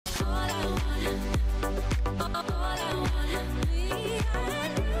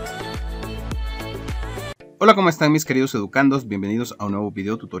Hola, ¿cómo están mis queridos educandos? Bienvenidos a un nuevo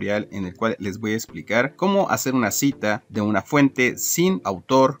video tutorial en el cual les voy a explicar cómo hacer una cita de una fuente sin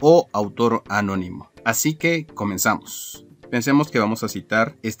autor o autor anónimo. Así que comenzamos. Pensemos que vamos a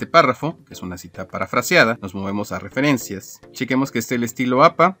citar este párrafo, que es una cita parafraseada. Nos movemos a referencias. Chequemos que esté el estilo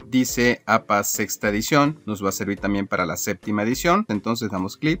APA. Dice APA sexta edición. Nos va a servir también para la séptima edición. Entonces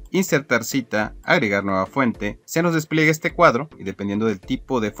damos clic, insertar cita, agregar nueva fuente. Se nos despliega este cuadro y dependiendo del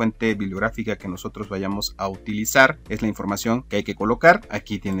tipo de fuente bibliográfica que nosotros vayamos a utilizar, es la información que hay que colocar.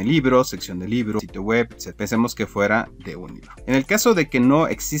 Aquí tiene libro, sección de libro, sitio web, etc. Pensemos que fuera de un libro. En el caso de que no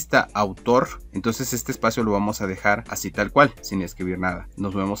exista autor, entonces este espacio lo vamos a dejar así tal cual, sin escribir nada.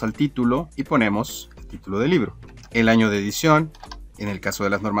 Nos movemos al título y ponemos el título del libro, el año de edición. En el caso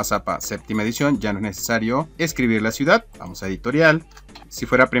de las normas APA séptima edición ya no es necesario escribir la ciudad. Vamos a editorial. Si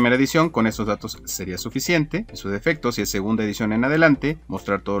fuera primera edición, con esos datos sería suficiente. En su defecto, si es segunda edición en adelante,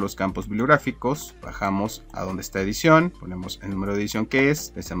 mostrar todos los campos bibliográficos. Bajamos a donde está edición, ponemos el número de edición que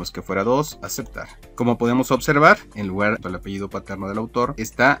es, pensamos que fuera 2, aceptar. Como podemos observar, en lugar del apellido paterno del autor,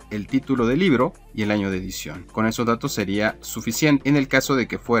 está el título del libro y el año de edición. Con esos datos sería suficiente en el caso de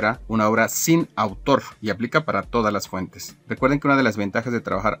que fuera una obra sin autor y aplica para todas las fuentes. Recuerden que una de las ventajas de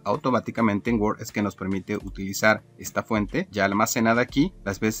trabajar automáticamente en Word es que nos permite utilizar esta fuente ya almacenada aquí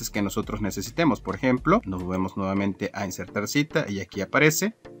las veces que nosotros necesitemos. Por ejemplo, nos movemos nuevamente a insertar cita y aquí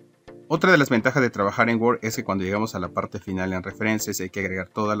aparece. Otra de las ventajas de trabajar en Word es que cuando llegamos a la parte final en referencias hay que agregar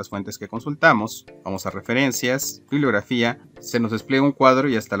todas las fuentes que consultamos. Vamos a referencias, bibliografía, se nos despliega un cuadro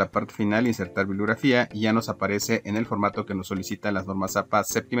y hasta la parte final insertar bibliografía y ya nos aparece en el formato que nos solicitan las normas APA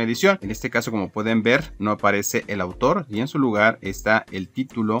séptima edición. En este caso, como pueden ver, no aparece el autor y en su lugar está el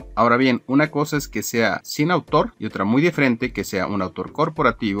título. Ahora bien, una cosa es que sea sin autor y otra muy diferente que sea un autor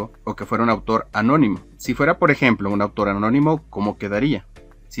corporativo o que fuera un autor anónimo. Si fuera, por ejemplo, un autor anónimo, ¿cómo quedaría?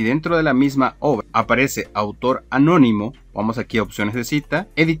 Si dentro de la misma obra aparece autor anónimo, vamos aquí a opciones de cita,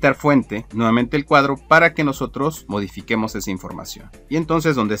 editar fuente, nuevamente el cuadro para que nosotros modifiquemos esa información. Y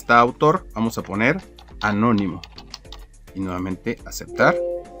entonces donde está autor vamos a poner anónimo y nuevamente aceptar.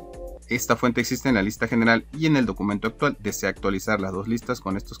 Esta fuente existe en la lista general y en el documento actual. Desea actualizar las dos listas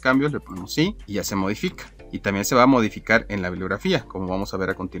con estos cambios, le ponemos sí y ya se modifica. Y también se va a modificar en la bibliografía, como vamos a ver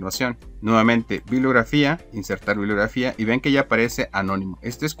a continuación. Nuevamente bibliografía, insertar bibliografía y ven que ya aparece anónimo.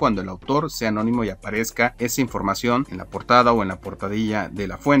 Este es cuando el autor sea anónimo y aparezca esa información en la portada o en la portadilla de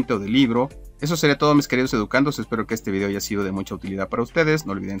la fuente o del libro. Eso sería todo, mis queridos educandos. Espero que este video haya sido de mucha utilidad para ustedes.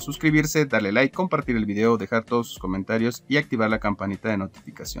 No olviden suscribirse, darle like, compartir el video, dejar todos sus comentarios y activar la campanita de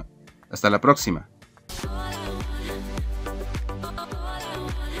notificación. Hasta la próxima.